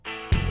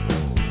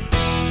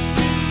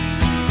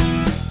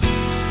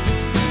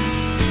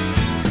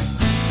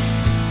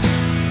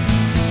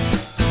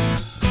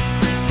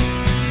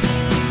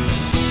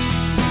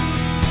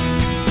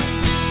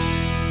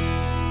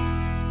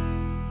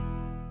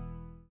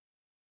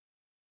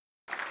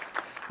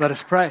Let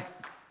us pray.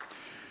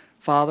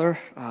 Father,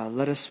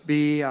 let us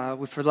be,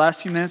 for the last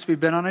few minutes, we've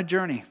been on a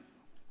journey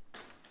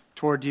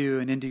toward you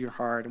and into your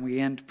heart. And we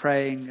end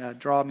praying,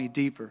 draw me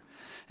deeper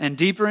and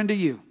deeper into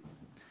you.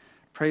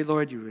 Pray,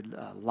 Lord, you would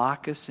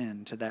lock us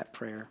into that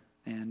prayer.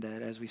 And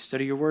as we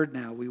study your word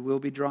now, we will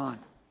be drawn.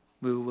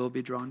 We will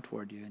be drawn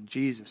toward you. In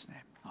Jesus' name,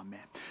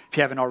 amen. If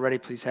you haven't already,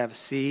 please have a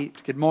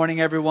seat. Good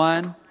morning,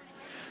 everyone.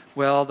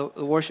 Well,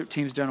 the worship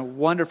team's done a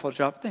wonderful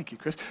job. Thank you,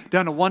 Chris.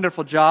 Done a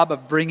wonderful job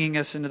of bringing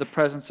us into the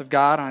presence of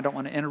God. And I don't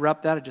want to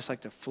interrupt that. I'd just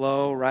like to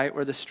flow right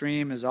where the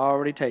stream has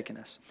already taken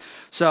us.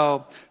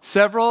 So,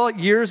 several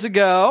years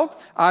ago,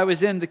 I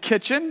was in the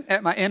kitchen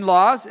at my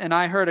in-laws, and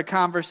I heard a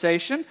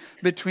conversation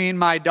between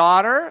my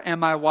daughter and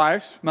my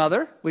wife's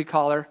mother. We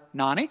call her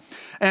Nani.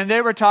 And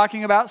they were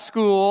talking about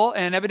school,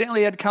 and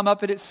evidently had come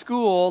up at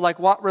school, like,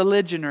 what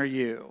religion are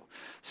you?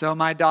 So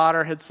my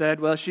daughter had said,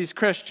 well, she's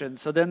Christian.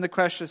 So then the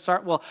questions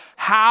start, well,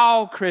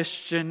 how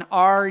Christian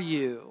are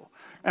you?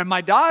 And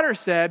my daughter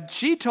said,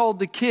 she told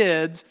the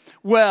kids,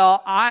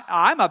 well,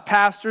 I'm a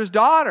pastor's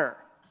daughter.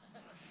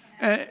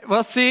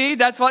 Well, see,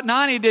 that's what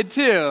Nani did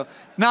too.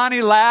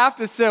 Nani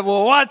laughed and said,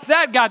 well, what's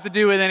that got to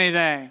do with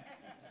anything?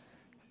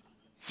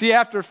 See,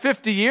 after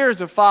 50 years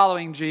of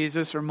following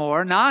Jesus or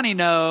more, Nani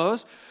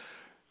knows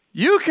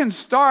you can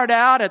start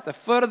out at the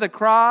foot of the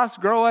cross,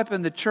 grow up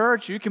in the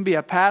church, you can be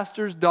a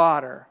pastor's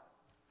daughter.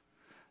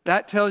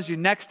 That tells you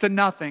next to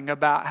nothing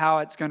about how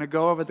it's going to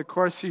go over the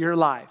course of your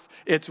life.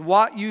 It's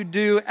what you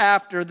do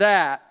after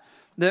that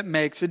that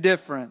makes a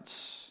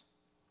difference.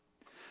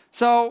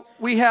 So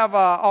we have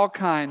all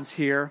kinds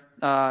here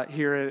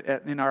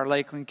in our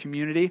Lakeland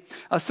community.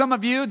 Some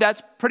of you,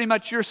 that's pretty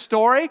much your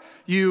story.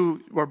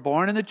 You were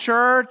born in the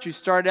church. You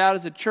started out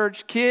as a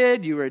church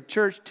kid. You were a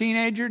church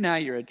teenager. Now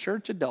you're a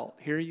church adult.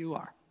 Here you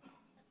are.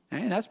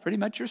 And that's pretty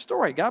much your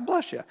story. God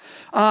bless you.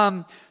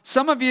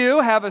 Some of you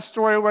have a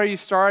story where you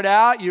started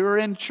out, you were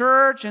in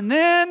church, and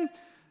then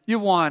you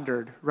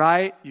wandered,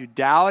 right? You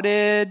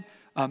doubted.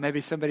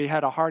 Maybe somebody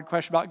had a hard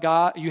question about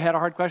God. You had a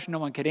hard question no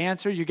one could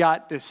answer. You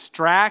got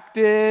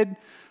distracted,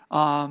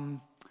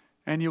 and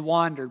you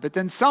wandered. But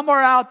then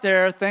somewhere out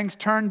there, things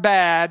turned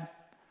bad,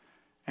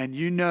 and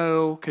you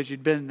know, because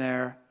you'd been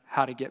there,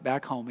 how to get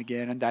back home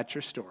again, and that's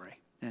your story,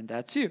 and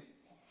that's you.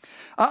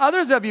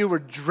 Others of you were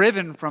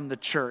driven from the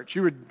church.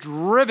 You were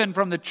driven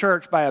from the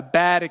church by a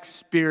bad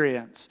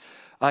experience.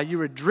 You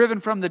were driven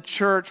from the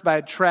church by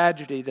a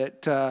tragedy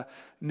that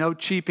no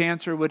cheap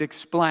answer would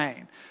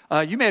explain.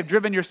 You may have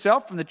driven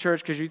yourself from the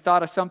church because you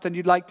thought of something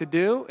you'd like to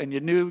do, and you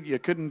knew you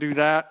couldn't do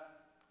that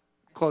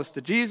close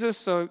to Jesus,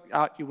 so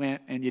out you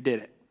went and you did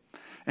it.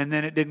 And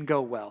then it didn't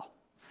go well.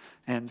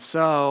 And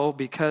so,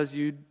 because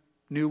you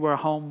knew where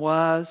home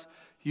was,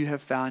 you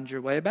have found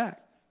your way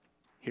back.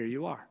 Here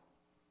you are.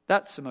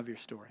 That's some of your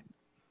story.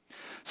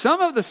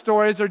 Some of the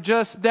stories are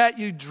just that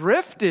you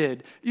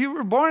drifted. You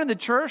were born in the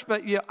church,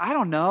 but I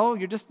don't know,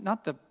 you're just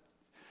not the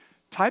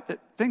type that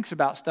thinks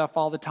about stuff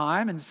all the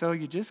time, and so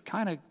you just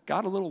kind of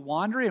got a little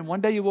wandery, and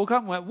one day you woke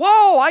up and went,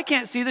 whoa, I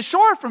can't see the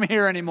shore from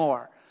here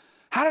anymore.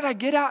 How did I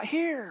get out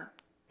here?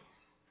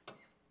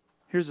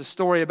 Here's a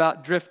story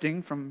about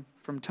drifting from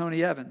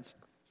Tony Evans.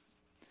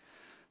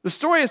 The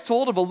story is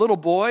told of a little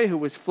boy who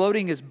was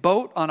floating his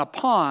boat on a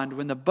pond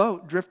when the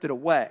boat drifted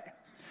away.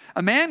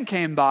 A man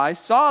came by,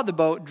 saw the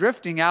boat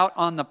drifting out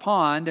on the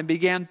pond, and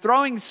began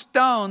throwing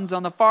stones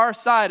on the far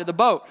side of the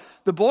boat.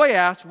 The boy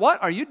asked,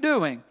 what are you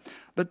doing?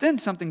 But then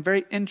something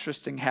very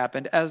interesting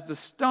happened. As the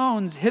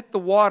stones hit the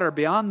water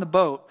beyond the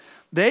boat,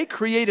 they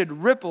created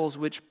ripples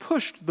which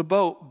pushed the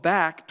boat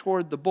back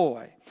toward the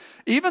boy.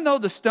 Even though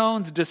the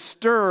stones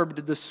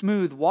disturbed the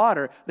smooth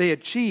water, they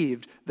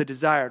achieved the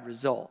desired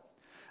result.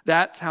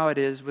 That's how it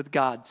is with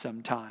God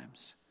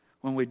sometimes.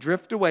 When we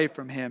drift away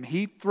from Him,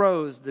 He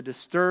throws the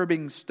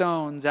disturbing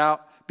stones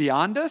out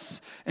beyond us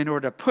in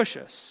order to push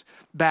us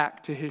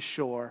back to His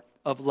shore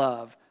of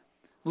love.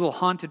 A little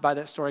haunted by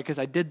that story because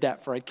I did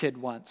that for a kid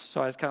once.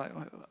 So I was kind of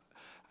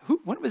like,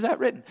 when was that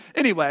written?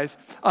 Anyways,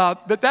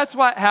 but that's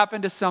what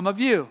happened to some of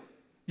you.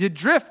 You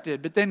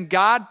drifted, but then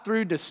God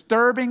threw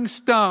disturbing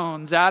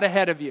stones out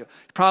ahead of you. You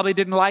probably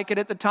didn't like it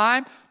at the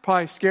time,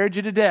 probably scared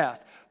you to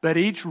death. But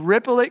each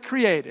ripple it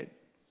created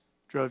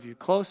drove you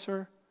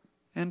closer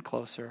and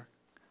closer.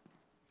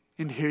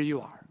 And here you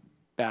are,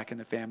 back in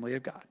the family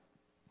of God.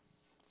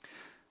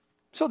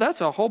 So that's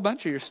a whole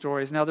bunch of your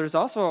stories. Now, there's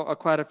also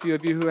quite a few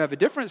of you who have a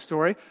different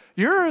story.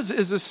 Yours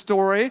is a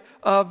story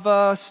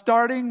of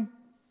starting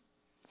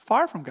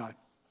far from God.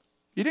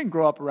 You didn't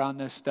grow up around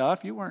this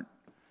stuff. You weren't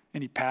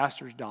any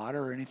pastor's daughter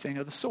or anything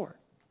of the sort.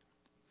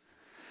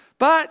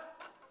 But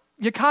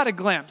you caught a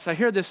glimpse. I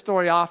hear this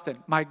story often.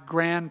 My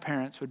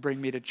grandparents would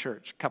bring me to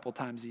church a couple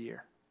times a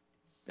year.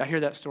 I hear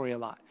that story a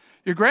lot.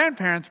 Your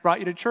grandparents brought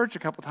you to church a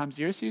couple times a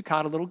year, so you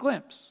caught a little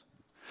glimpse.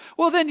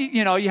 Well, then,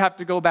 you have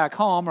to go back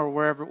home or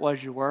wherever it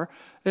was you were.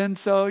 And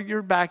so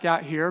you're back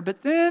out here.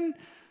 But then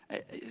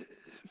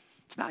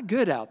it's not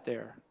good out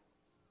there.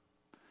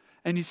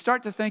 And you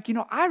start to think,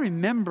 I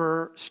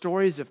remember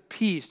stories of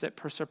peace that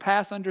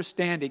surpass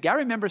understanding. I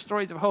remember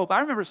stories of hope. I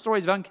remember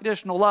stories of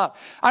unconditional love.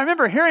 I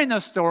remember hearing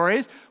those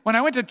stories when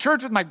I went to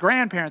church with my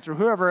grandparents or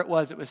whoever it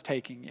was that was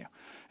taking you.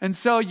 And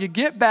so you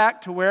get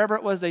back to wherever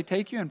it was they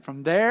take you, and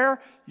from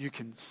there, you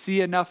can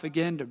see enough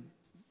again to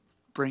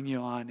bring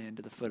you on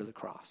into the foot of the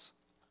cross.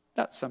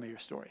 That's some of your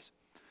stories.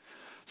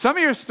 Some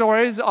of your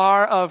stories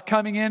are of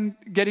coming in,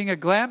 getting a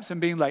glimpse,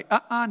 and being like,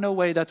 no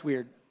way, that's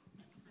weird.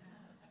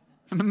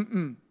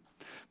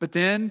 But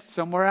then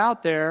somewhere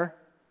out there,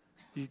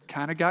 you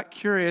kind of got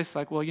curious,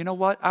 like, well, you know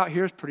what? Out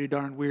here is pretty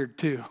darn weird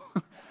too.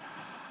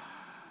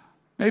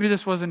 Maybe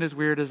this wasn't as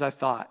weird as I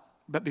thought.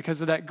 But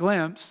because of that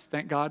glimpse,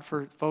 thank God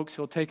for folks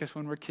who'll take us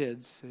when we're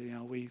kids.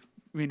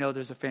 We know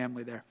there's a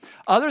family there.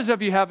 Others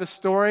of you have a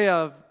story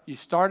of you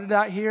started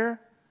out here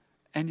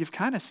and you've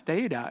kind of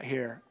stayed out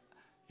here.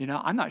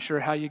 I'm not sure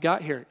how you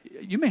got here.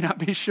 You may not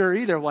be sure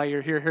either why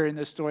you're here hearing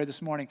this story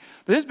this morning.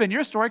 But this has been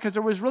your story because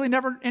there was really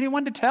never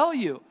anyone to tell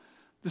you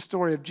the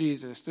story of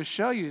Jesus, to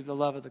show you the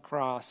love of the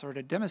cross, or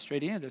to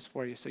demonstrate any of this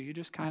for you. So you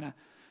just kind of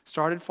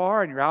started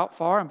far and you're out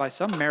far, and by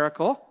some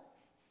miracle,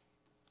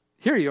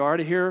 here you are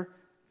to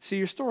see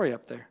your story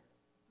up there.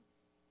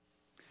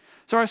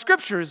 So our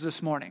scriptures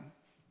this morning,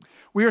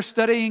 we are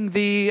studying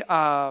the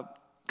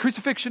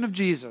crucifixion of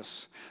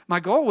Jesus. My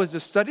goal was to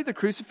study the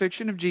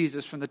crucifixion of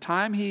Jesus from the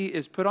time he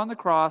is put on the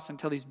cross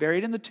until he's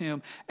buried in the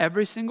tomb,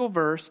 every single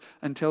verse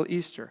until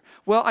Easter.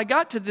 Well, I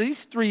got to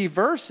these 3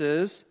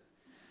 verses,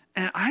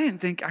 and I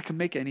didn't think I could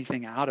make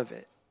anything out of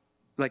it,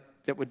 like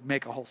that would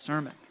make a whole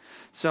sermon.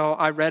 So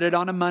I read it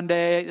on a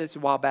Monday, it's a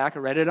while back. I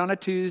read it on a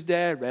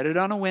Tuesday. I read it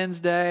on a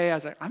Wednesday. I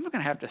was like, I'm going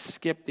to have to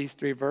skip these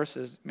 3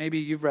 verses. Maybe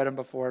you've read them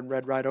before and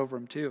read right over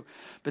them too.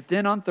 But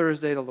then on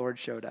Thursday, the Lord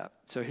showed up.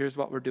 So here's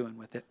what we're doing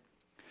with it.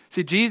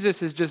 See,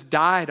 Jesus has just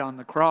died on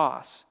the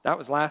cross. That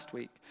was last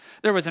week.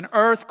 There was an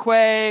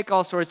earthquake,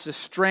 all sorts of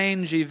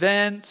strange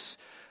events.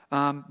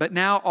 But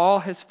now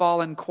all has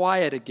fallen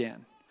quiet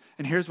again.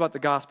 And here's what the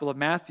Gospel of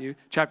Matthew,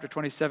 chapter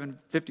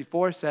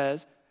 27:54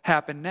 says,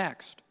 happened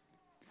next.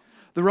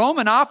 The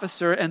Roman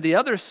officer and the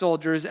other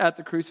soldiers at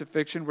the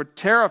crucifixion were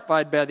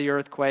terrified by the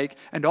earthquake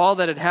and all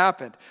that had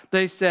happened.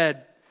 They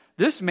said,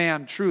 "This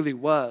man truly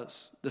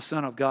was the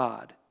Son of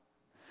God."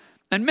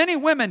 And many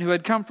women who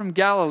had come from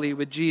Galilee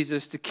with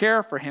Jesus to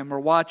care for him were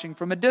watching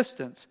from a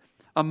distance.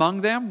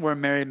 Among them were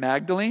Mary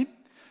Magdalene,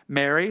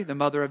 Mary, the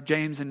mother of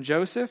James and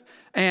Joseph,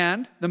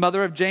 and the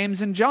mother of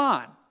James and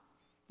John,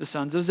 the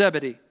sons of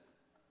Zebedee.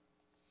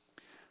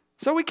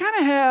 So we kind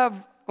of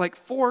have like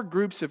 4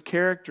 groups of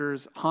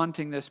characters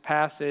haunting this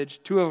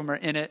passage. 2 of them are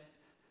in it.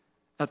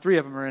 3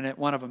 of them are in it.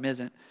 1 of them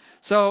isn't.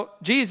 So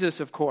Jesus,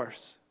 of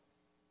course,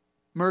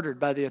 murdered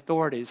by the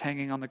authorities,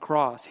 hanging on the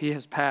cross. He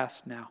has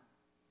passed now.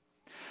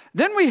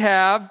 Then we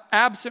have,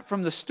 absent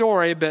from the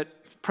story, but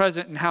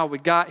present in how we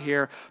got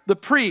here, the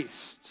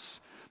priests.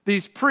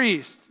 These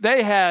priests,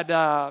 they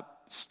had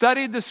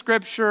studied the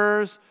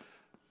scriptures.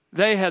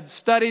 They had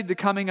studied the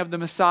coming of the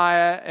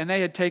Messiah, and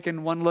they had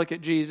taken one look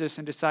at Jesus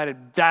and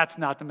decided that's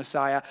not the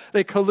Messiah.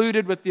 They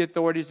colluded with the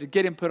authorities to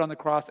get him put on the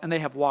cross, and they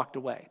have walked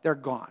away. They're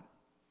gone.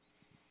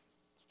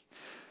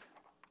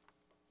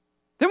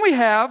 Then we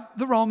have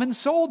the Roman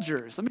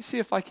soldiers. Let me see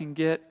if I can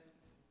get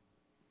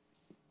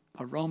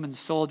a Roman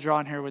soldier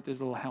on here with his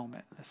little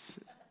helmet.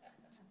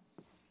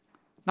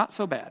 Not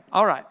so bad.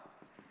 All right.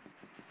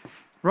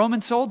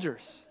 Roman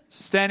soldiers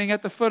standing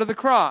at the foot of the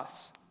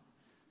cross.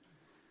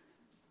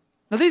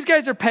 Now, these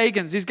guys are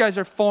pagans. These guys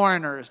are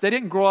foreigners. They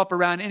didn't grow up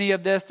around any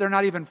of this. They're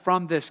not even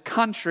from this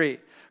country.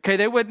 Okay,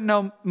 they wouldn't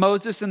know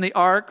Moses and the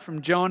ark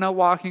from Jonah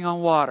walking on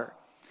water.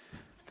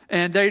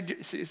 And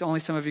only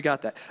some of you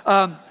got that.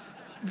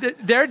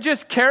 They're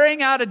just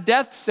carrying out a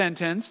death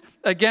sentence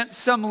against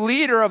some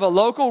leader of a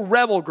local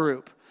rebel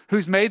group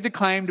who's made the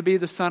claim to be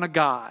the Son of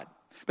God.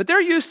 But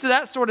they're used to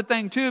that sort of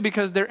thing too,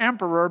 because their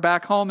emperor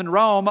back home in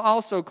Rome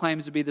also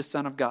claims to be the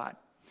Son of God.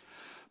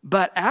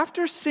 But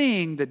after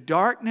seeing the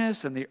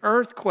darkness and the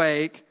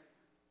earthquake,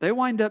 they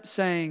wind up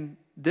saying,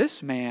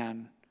 this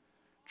man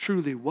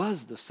truly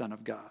was the Son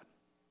of God.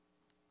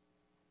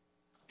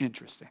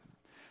 Interesting.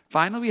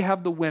 Finally, we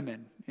have the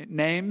women. It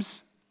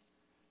names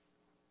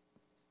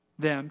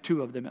them,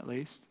 2 of them at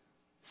least.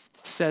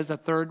 Says a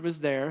third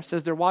was there.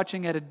 Says they're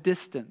watching at a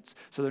distance.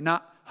 So they're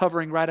not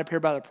hovering right up here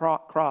by the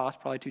cross,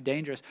 probably too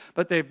dangerous.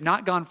 But they've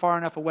not gone far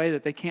enough away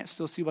that they can't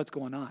still see what's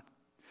going on.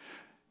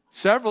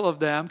 Several of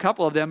them, a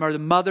couple of them, are the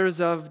mothers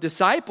of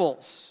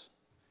disciples.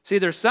 See,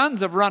 their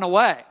sons have run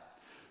away.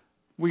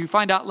 We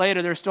find out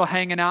later they're still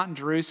hanging out in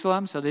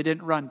Jerusalem, so they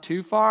didn't run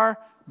too far,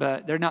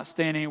 but they're not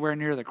staying anywhere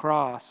near the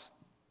cross.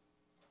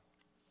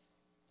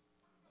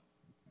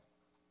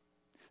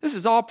 This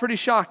is all pretty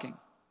shocking.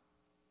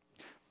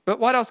 But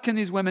what else can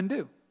these women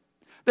do?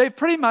 They've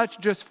pretty much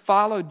just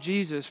followed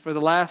Jesus for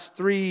the last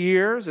 3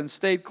 years and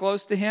stayed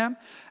close to him,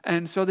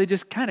 and so they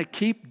just kind of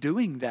keep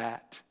doing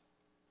that.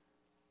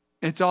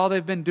 It's all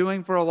they've been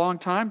doing for a long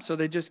time, so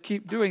they just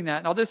keep doing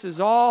that. Now, this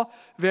is all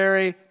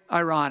very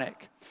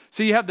ironic.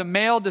 So you have the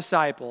male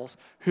disciples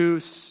who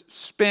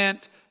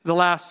spent the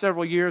last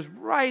several years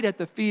right at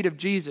the feet of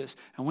Jesus.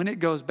 And when it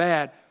goes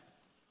bad,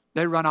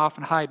 they run off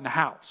and hide in the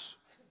house.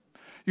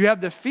 You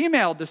have the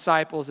female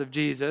disciples of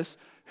Jesus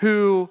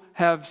who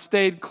have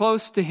stayed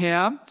close to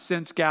him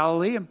since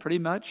Galilee and pretty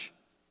much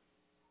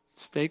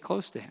stay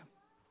close to him.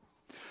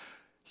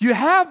 You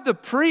have the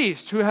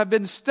priests who have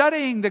been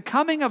studying the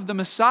coming of the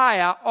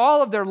Messiah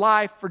all of their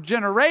life for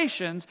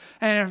generations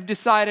and have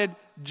decided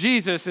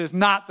Jesus is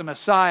not the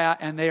Messiah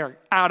and they are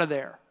out of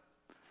there.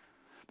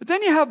 But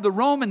then you have the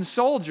Roman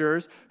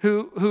soldiers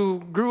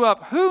who grew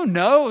up who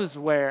knows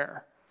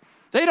where.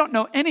 They don't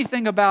know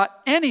anything about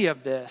any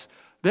of this.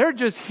 They're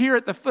just here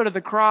at the foot of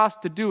the cross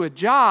to do a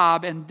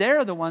job, and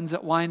they're the ones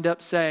that wind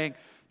up saying,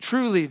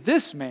 truly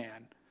this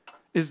man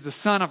is the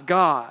Son of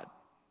God.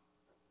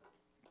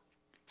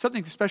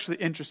 Something especially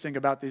interesting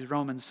about these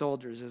Roman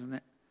soldiers, isn't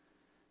it?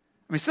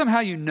 I mean,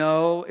 somehow you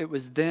know it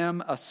was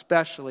them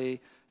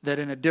especially that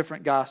in a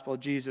different gospel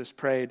Jesus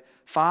prayed,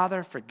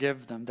 Father,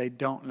 forgive them. They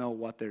don't know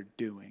what they're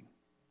doing.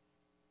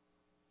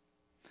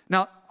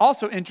 Now,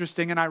 also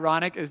interesting and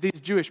ironic is these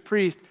Jewish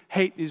priests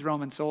hate these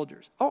Roman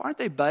soldiers. Oh, aren't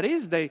they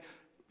buddies? They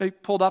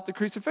pulled off the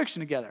crucifixion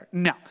together.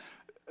 No,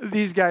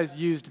 these guys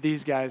used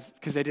these guys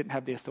because they didn't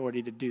have the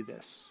authority to do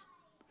this.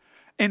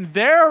 In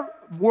their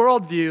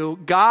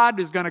worldview, God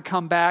is going to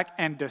come back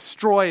and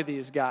destroy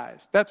these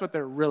guys. That's what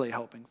they're really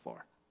hoping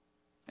for.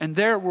 In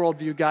their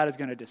worldview, God is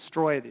going to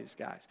destroy these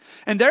guys.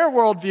 In their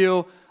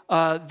worldview,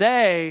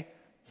 they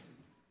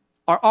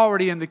are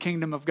already in the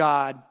kingdom of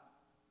God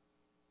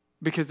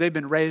because they've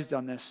been raised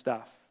on this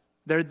stuff.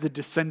 They're the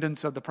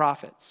descendants of the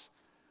prophets.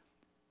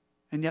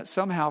 And yet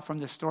somehow from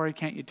the story,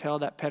 can't you tell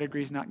that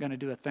pedigree's not going to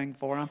do a thing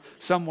for them?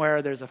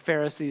 Somewhere there's a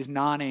Pharisee's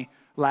nanny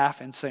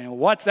laughing, saying,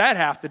 what's that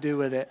have to do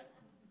with it?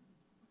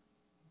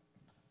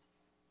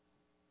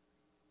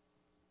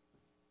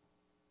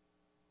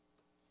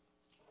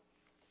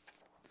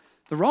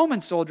 The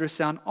Roman soldiers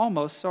sound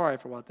almost sorry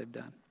for what they've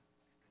done.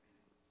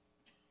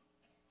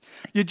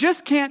 You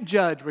just can't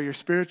judge where your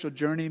spiritual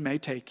journey may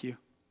take you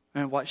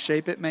and what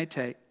shape it may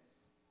take.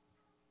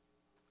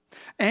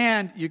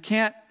 And you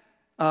can't,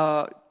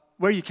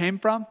 where you came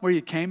from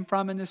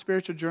in this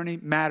spiritual journey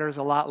matters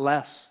a lot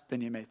less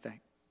than you may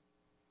think.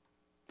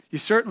 You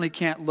certainly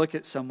can't look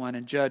at someone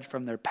and judge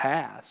from their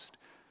past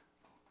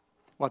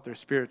what their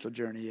spiritual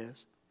journey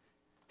is.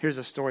 Here's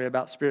a story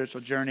about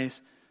spiritual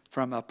journeys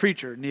from a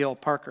preacher, Neil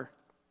Parker.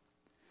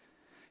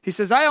 He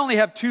says, I only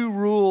have two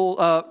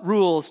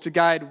rules to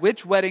guide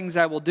which weddings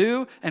I will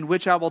do and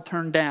which I will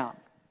turn down.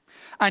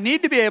 I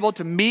need to be able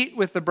to meet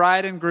with the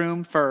bride and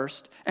groom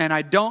first, and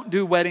I don't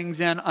do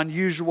weddings in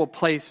unusual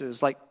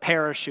places like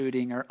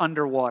parachuting or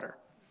underwater.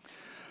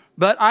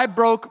 But I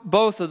broke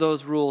both of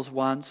those rules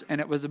once, and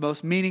it was the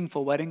most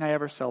meaningful wedding I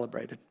ever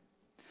celebrated.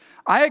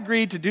 I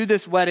agreed to do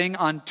this wedding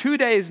on 2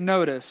 days'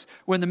 notice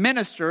when the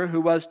minister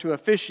who was to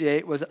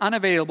officiate was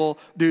unavailable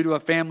due to a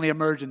family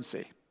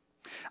emergency.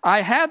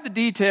 I had the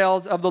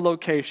details of the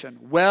location,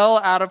 well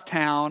out of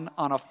town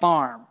on a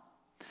farm.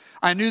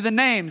 I knew the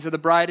names of the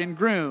bride and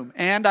groom,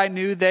 and I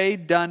knew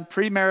they'd done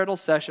premarital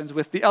sessions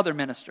with the other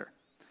minister.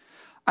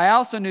 I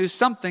also knew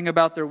something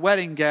about their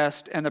wedding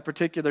guest and the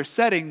particular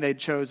setting they'd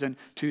chosen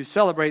to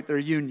celebrate their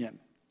union.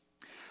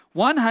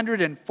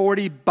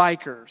 140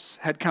 bikers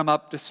had come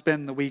up to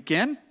spend the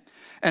weekend,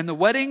 and the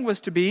wedding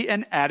was to be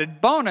an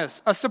added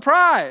bonus, a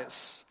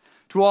surprise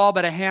to all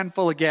but a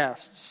handful of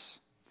guests.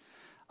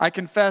 I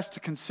confessed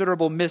to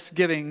considerable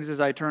misgivings as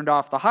I turned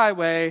off the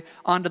highway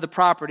onto the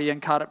property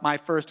and caught my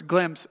first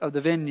glimpse of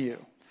the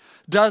venue.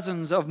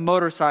 Dozens of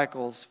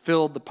motorcycles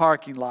filled the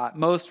parking lot.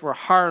 Most were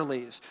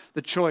Harleys,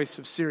 the choice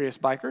of serious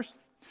bikers.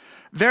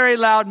 Very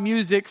loud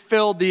music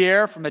filled the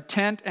air from a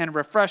tent and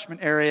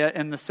refreshment area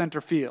in the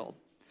center field.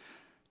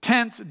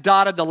 Tents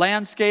dotted the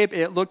landscape.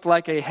 It looked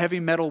like a heavy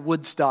metal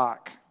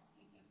Woodstock.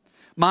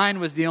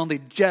 Mine was the only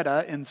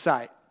Jetta in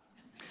sight.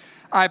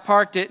 I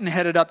parked it and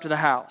headed up to the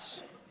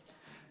house.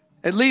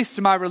 At least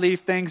to my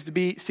relief, things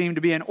seemed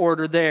to be in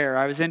order there.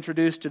 I was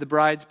introduced to the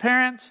bride's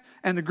parents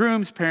and the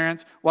groom's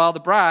parents while the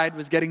bride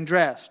was getting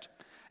dressed.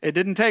 It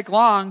didn't take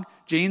long.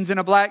 Jeans and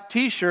a black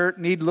t-shirt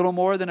need little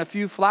more than a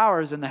few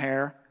flowers in the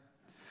hair.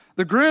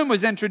 The groom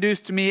was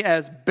introduced to me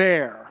as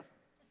Bear.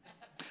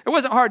 It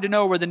wasn't hard to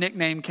know where the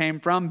nickname came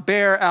from.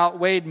 Bear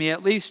outweighed me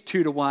at least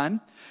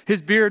 2-1.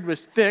 His beard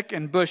was thick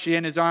and bushy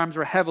and his arms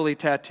were heavily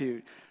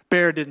tattooed.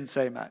 Bear didn't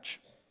say much.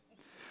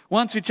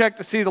 Once we checked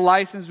to see the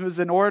license was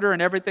in order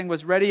and everything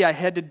was ready, I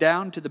headed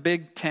down to the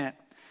big tent.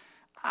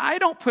 I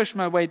don't push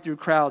my way through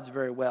crowds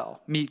very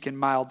well, meek and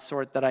mild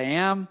sort that I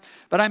am,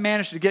 but I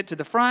managed to get to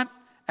the front,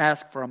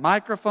 asked for a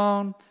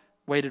microphone,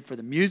 waited for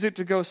the music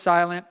to go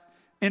silent,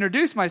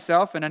 introduced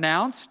myself and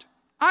announced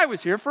I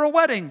was here for a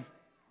wedding.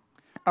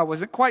 I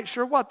wasn't quite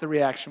sure what the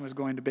reaction was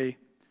going to be.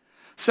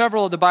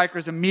 Several of the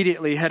bikers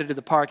immediately headed to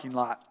the parking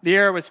lot. The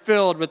air was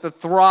filled with the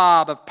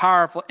throb of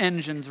powerful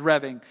engines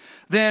revving.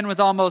 Then, with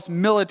almost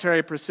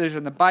military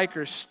precision, the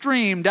bikers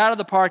streamed out of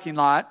the parking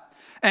lot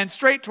and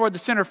straight toward the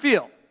center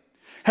field,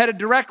 headed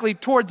directly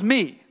towards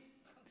me.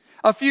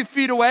 A few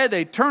feet away,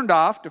 they turned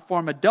off to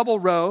form a double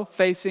row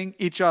facing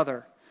each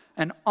other.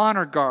 an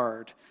honor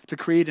guard to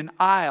create an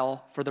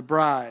aisle for the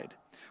bride.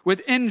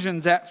 With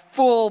engines at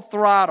full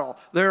throttle,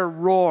 their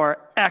roar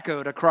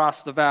echoed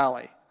across the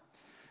valley.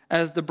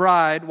 As the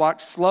bride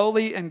walked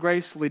slowly and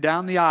gracefully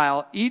down the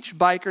aisle, each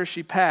biker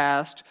she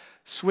passed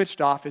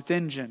switched off its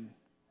engine.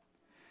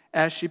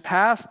 As she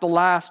passed the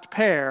last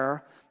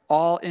pair,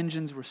 all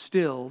engines were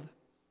stilled.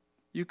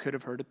 You could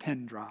have heard a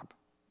pin drop.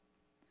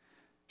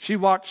 She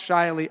walked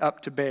shyly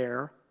up to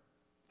Bear.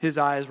 His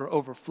eyes were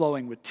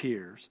overflowing with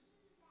tears.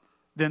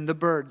 Then the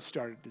birds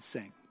started to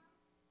sing.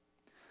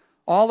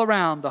 All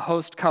around the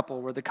host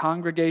couple were the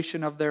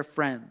congregation of their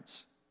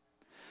friends,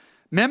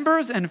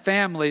 members and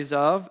families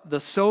of the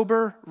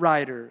Sober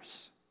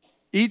Riders,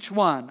 each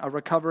one a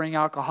recovering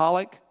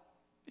alcoholic,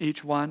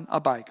 each one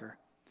a biker.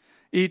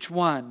 Each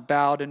one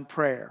bowed in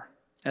prayer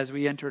as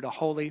we entered a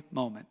holy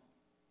moment.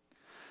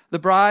 The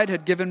bride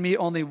had given me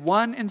only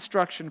one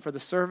instruction for the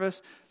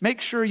service.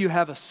 Make sure you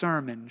have a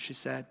sermon, she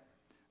said.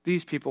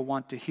 These people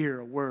want to hear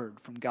a word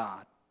from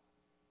God.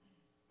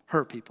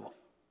 Her people.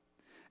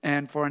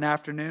 And for an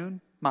afternoon,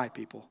 my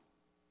people.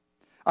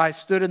 I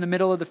stood in the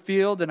middle of the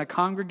field in a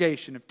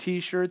congregation of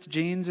t-shirts,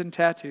 jeans, and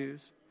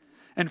tattoos,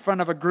 in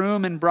front of a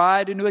groom and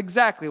bride who knew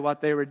exactly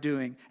what they were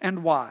doing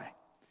and why,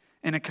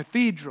 in a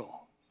cathedral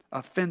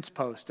of fence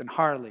posts and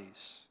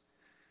Harleys.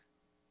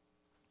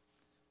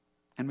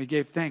 And we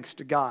gave thanks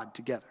to God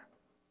together.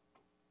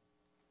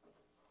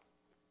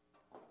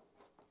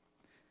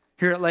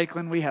 Here at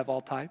Lakeland, we have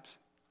all types.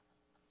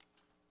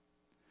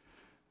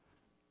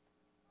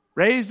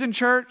 Raised in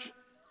church,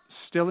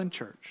 still in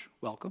church.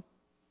 Welcome.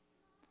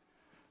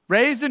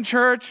 Raised in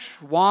church,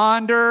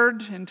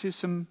 wandered into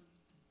some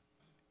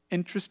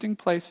interesting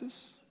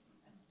places,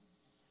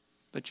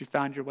 but you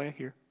found your way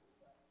here.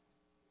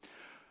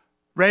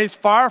 Raised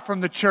far from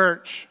the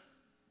church,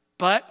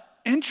 but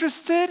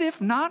interested,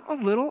 if not a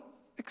little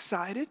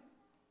excited.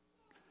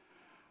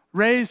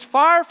 Raised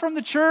far from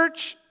the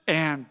church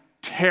and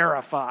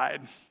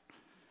terrified,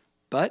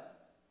 but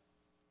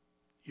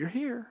you're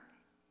here.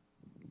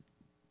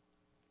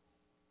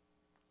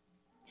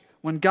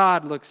 When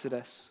God looks at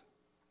us,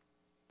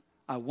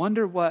 I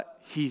wonder what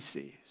He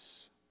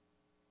sees.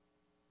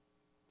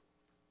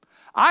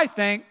 I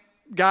think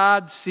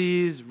God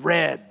sees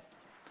red,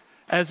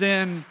 as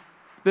in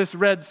this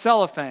red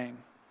cellophane,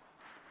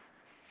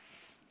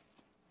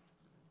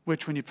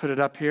 which when you put it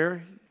up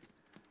here,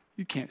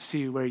 you can't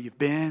see where you've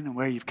been and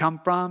where you've come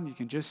from. You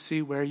can just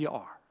see where you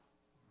are.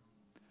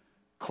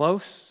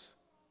 Close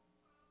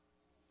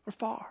or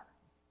far.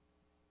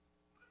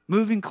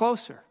 Moving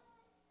closer.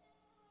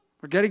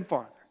 We're getting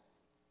farther.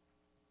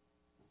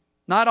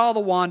 Not all the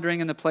wandering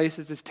and the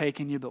places it's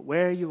taken you, but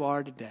where you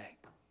are today.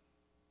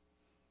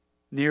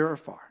 Near or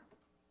far.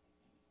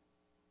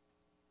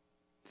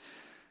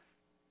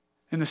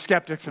 And the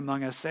skeptics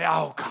among us say,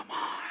 oh, come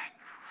on.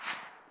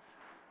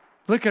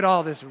 Look at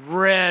all this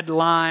red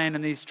line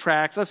in these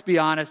tracks. Let's be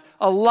honest.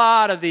 A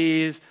lot of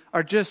these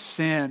are just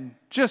sin.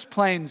 Just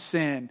plain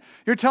sin.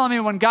 You're telling me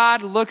when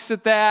God looks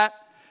at that,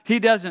 He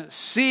doesn't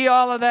see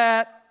all of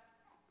that?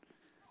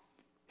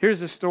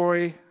 Here's a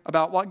story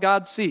about what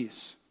God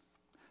sees.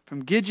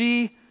 From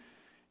Gigi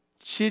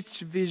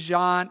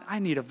Chichvijan. I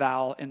need a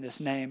vowel in this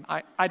name.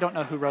 I don't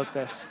know who wrote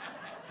this.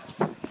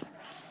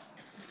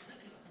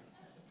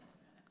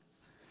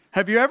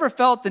 Have you ever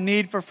felt the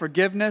need for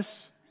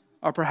forgiveness,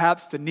 or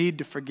perhaps the need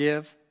to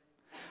forgive?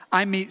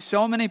 I meet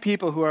so many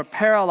people who are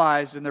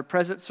paralyzed in their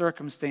present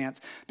circumstance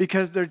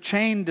because they're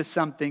chained to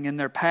something in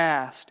their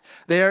past.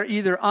 They are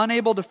either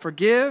unable to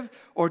forgive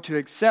or to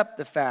accept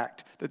the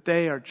fact that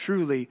they are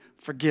truly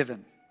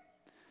forgiven.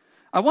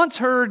 I once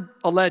heard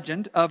a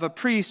legend of a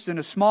priest in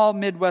a small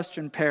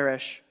Midwestern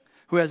parish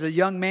who as a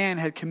young man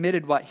had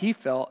committed what he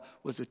felt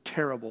was a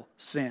terrible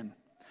sin.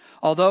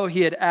 Although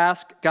he had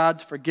asked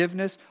God's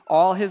forgiveness,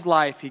 all his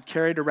life he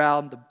carried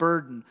around the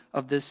burden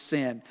of this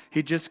sin.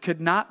 He just could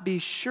not be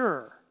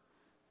sure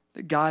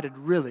that God had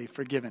really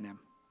forgiven him.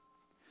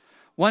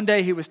 One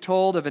day he was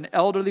told of an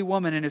elderly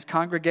woman in his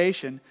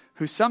congregation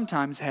who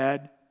sometimes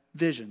had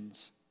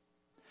visions.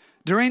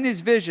 During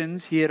these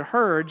visions, he had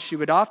heard she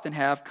would often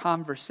have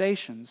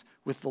conversations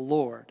with the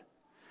Lord.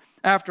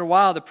 After a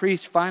while, the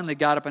priest finally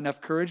got up enough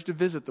courage to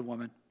visit the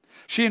woman.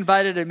 She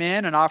invited him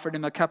in and offered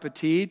him a cup of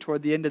tea.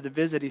 Toward the end of the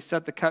visit, he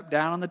set the cup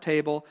down on the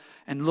table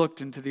and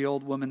looked into the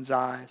old woman's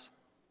eyes.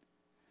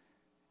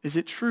 "Is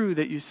it true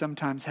that you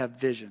sometimes have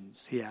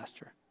visions?" he asked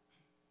her.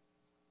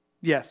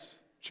 "Yes,"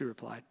 she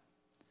replied.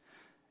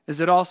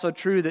 "Is it also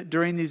true that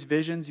during these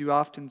visions you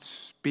often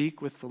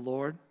speak with the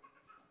Lord?"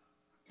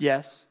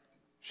 "Yes,"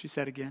 she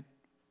said again.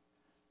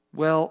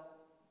 "Well,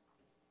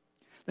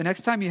 the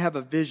next time you have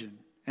a vision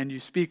and you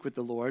speak with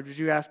the Lord, would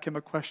you ask him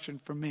a question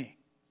from me?"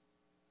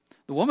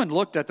 The woman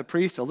looked at the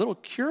priest a little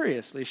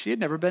curiously. She had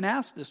never been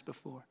asked this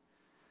before.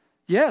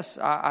 "Yes,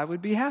 I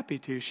would be happy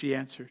to," she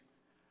answered.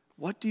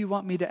 "What do you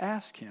want me to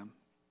ask him?"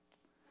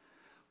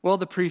 "Well,"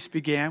 the priest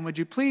began, "would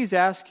you please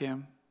ask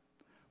him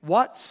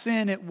what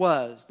sin it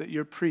was that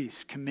your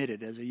priest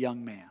committed as a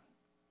young man?"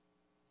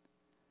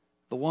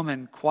 The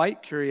woman,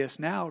 quite curious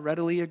now,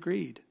 readily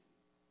agreed.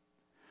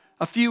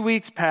 A few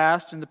weeks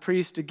passed, and the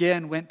priest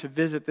again went to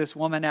visit this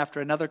woman.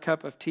 After another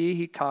cup of tea,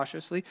 he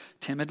cautiously,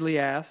 timidly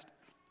asked,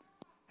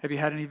 "Have you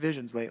had any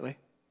visions lately?"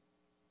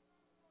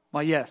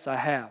 "Why, yes, I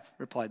have,"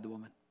 replied the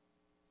woman.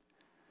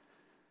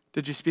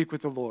 "Did you speak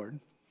with the Lord?"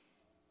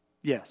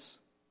 "Yes."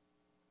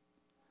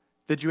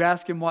 "Did you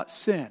ask him what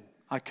sin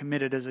I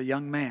committed as a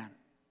young man?"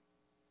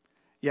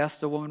 "Yes,"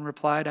 the woman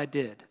replied, "I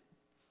did."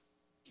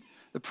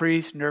 The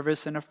priest,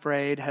 nervous and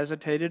afraid,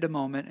 hesitated a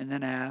moment and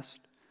then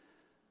asked,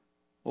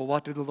 "Well,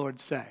 what did the Lord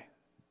say?"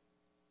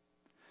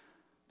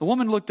 The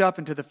woman looked up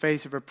into the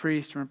face of her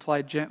priest and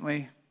replied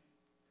gently,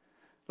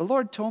 "The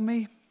Lord told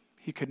me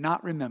he could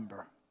not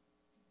remember."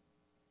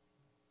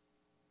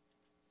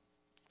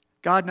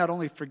 God not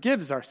only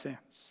forgives our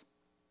sins,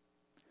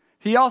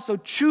 he also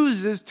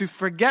chooses to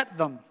forget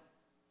them.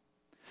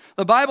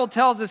 The Bible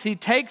tells us he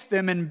takes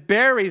them and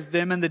buries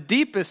them in the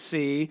deepest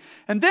sea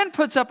and then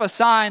puts up a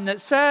sign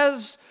that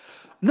says,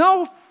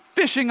 "No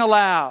fishing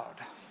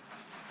allowed."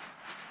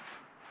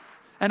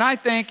 And I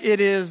think it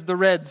is the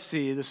Red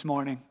Sea this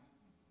morning.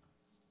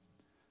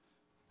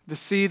 The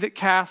sea that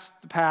casts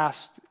the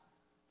past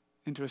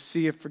into a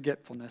sea of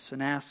forgetfulness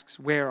and asks,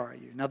 "Where are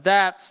you?" Now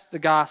that's the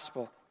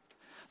gospel.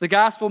 The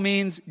gospel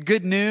means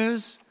good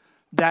news.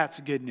 That's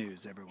good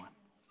news, everyone.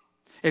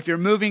 If you're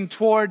moving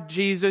toward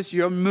Jesus,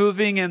 you're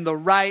moving in the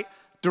right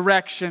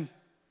direction.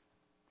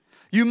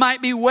 You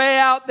might be way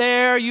out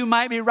there. You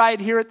might be right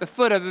here at the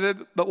foot of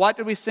it. But what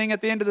did we sing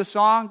at the end of the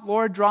song?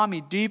 Lord, draw me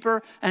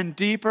deeper and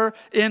deeper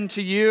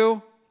into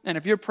you. And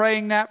if you're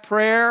praying that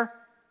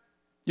prayer,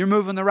 you're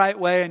moving the right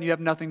way and you have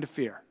nothing to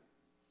fear.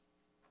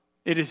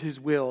 It is his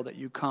will that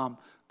you come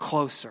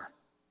closer.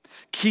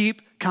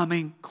 Keep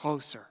coming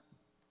closer.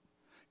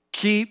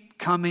 Keep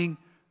coming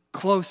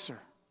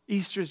closer.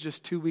 Easter is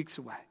just 2 weeks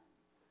away.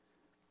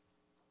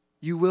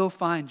 You will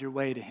find your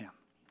way to him.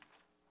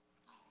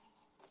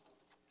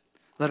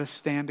 Let us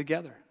stand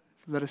together.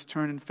 Let us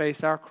turn and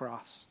face our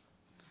cross.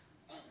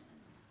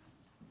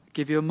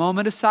 Give you a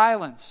moment of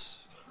silence.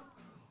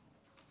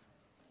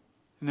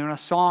 And then a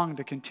song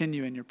to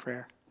continue in your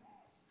prayer.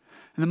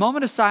 In the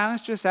moment of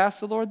silence, just ask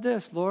the Lord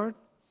this: Lord,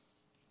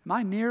 am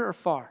I near or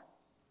far?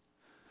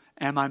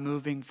 Am I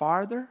moving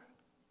farther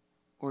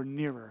or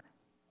nearer?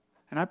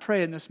 And I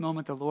pray in this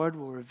moment the Lord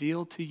will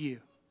reveal to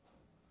you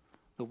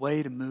the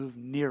way to move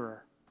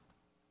nearer.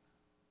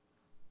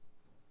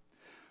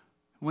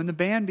 When the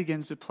band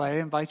begins to play, I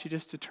invite you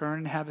just to turn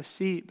and have a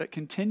seat, but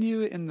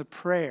continue in the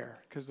prayer,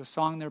 because the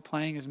song they're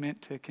playing is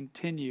meant to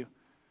continue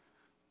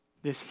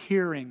this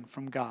hearing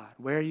from God,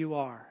 where you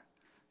are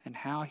and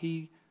how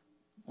he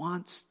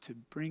wants to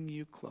bring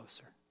you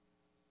closer.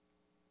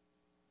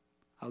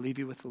 I'll leave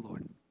you with the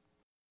Lord.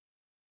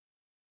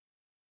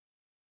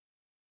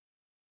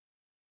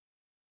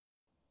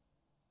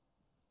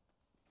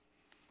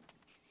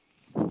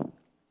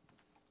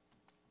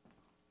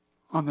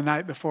 On the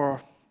night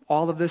before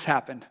all of this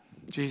happened,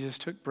 Jesus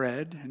took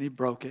bread and he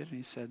broke it and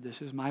he said,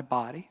 "This is my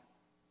body,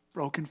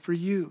 broken for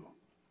you.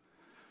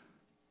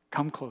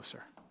 Come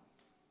closer."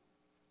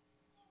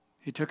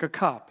 He took a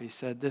cup. He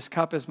said, "This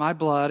cup is my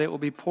blood. It will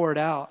be poured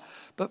out,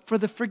 but for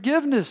the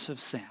forgiveness of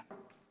sin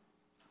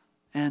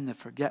and the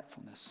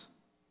forgetfulness.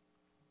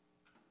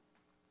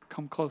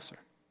 Come closer."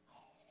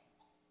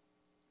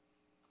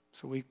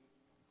 So we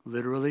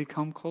literally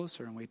come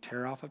closer and we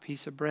tear off a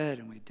piece of bread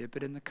and we dip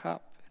it in the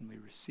cup and we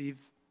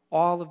receive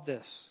all of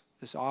this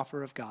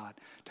offer of God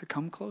to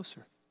come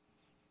closer.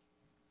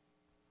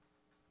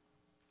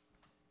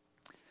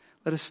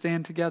 Let us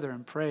stand together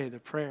and pray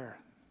the prayer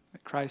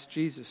that Christ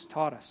Jesus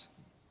taught us.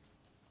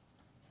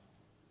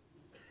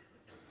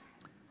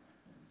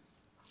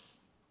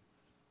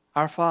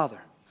 Our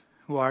Father,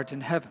 who art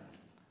in heaven,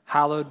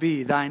 hallowed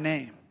be thy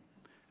name.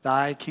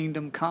 Thy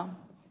kingdom come,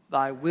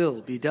 thy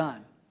will be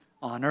done,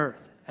 on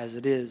earth as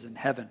it is in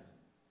heaven.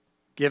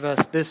 Give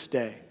us this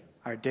day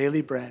our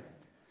daily bread.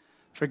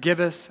 Forgive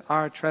us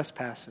our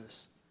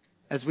trespasses,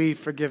 as we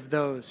forgive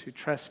those who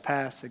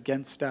trespass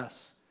against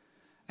us.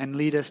 And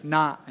lead us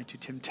not into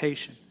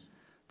temptation,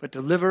 but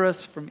deliver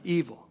us from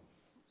evil.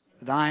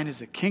 For thine is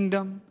the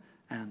kingdom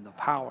and the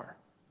power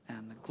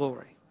and the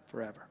glory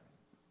forever.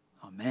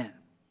 Amen.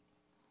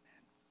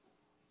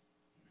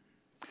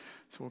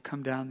 So we'll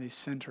come down these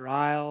center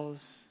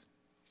aisles.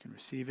 You can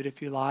receive it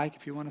if you like.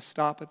 If you want to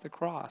stop at the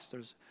cross,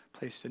 there's a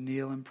place to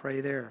kneel and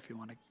pray there. If you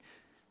want to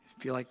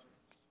feel like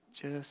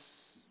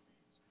just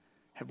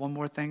have one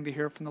more thing to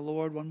hear from the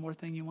Lord, one more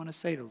thing you want to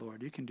say to the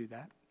Lord, you can do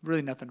that.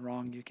 Really nothing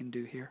wrong you can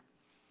do here.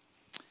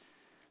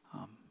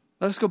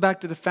 Let us go back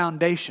to the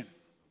foundation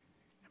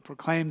and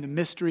proclaim the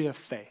mystery of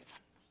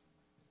faith.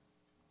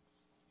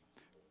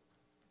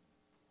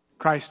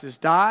 Christ has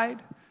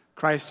died.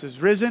 Christ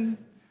has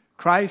risen.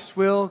 Christ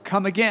will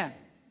come again.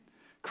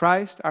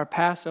 Christ, our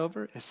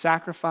Passover, is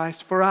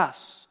sacrificed for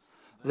us.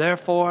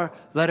 Therefore,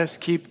 let us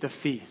keep the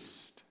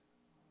feast.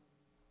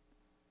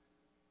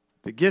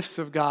 The gifts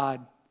of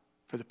God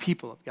for the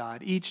people of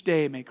God. Each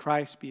day may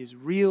Christ be as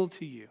real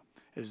to you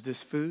as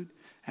this food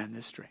and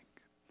this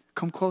drink.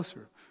 Come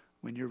closer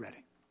when you're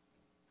ready.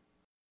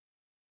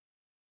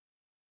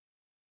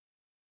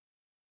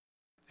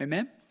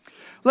 Amen?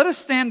 Let us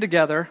stand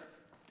together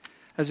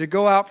as we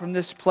go out from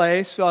this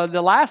place.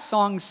 The last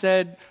song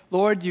said,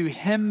 Lord, you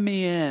hem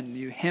me in.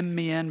 You hem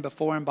me in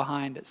before and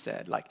behind, it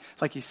said. Like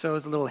he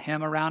sews a little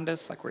hem around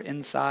us, like we're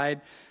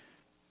inside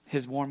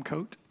his warm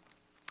coat.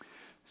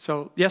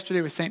 So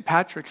yesterday was St.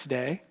 Patrick's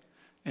Day,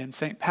 and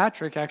St.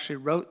 Patrick actually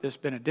wrote this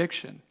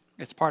benediction.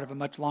 It's part of a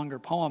much longer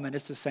poem, and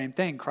it's the same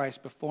thing.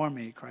 Christ before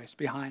me, Christ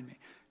behind me.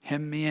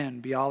 Hem me in,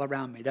 be all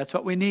around me. That's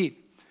what we need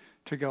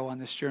to go on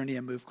this journey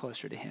and move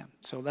closer to him.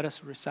 So let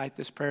us recite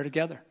this prayer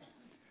together.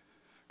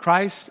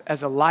 Christ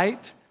as a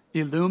light,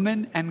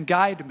 illumine and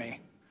guide me.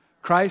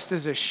 Christ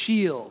as a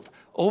shield,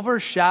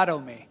 overshadow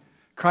me.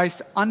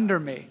 Christ under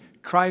me,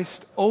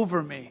 Christ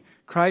over me.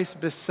 Christ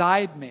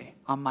beside me,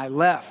 on my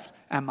left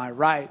and my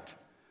right.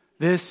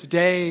 This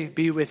day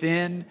be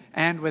within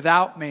and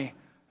without me,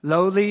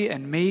 lowly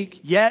and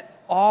meek,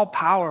 yet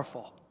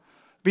all-powerful.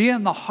 Be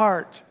in the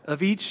heart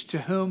of each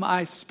to whom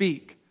I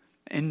speak,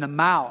 in the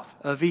mouth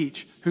of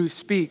each who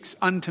speaks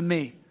unto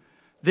me.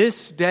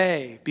 This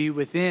day be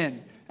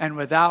within and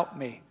without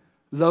me,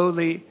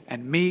 lowly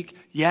and meek,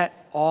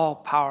 yet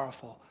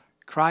all-powerful.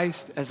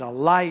 Christ as a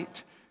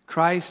light,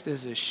 Christ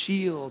as a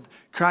shield,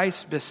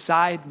 Christ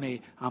beside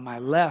me on my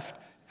left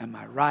and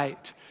my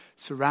right.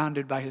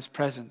 Surrounded by his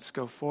presence,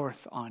 go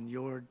forth on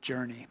your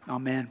journey.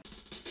 Amen.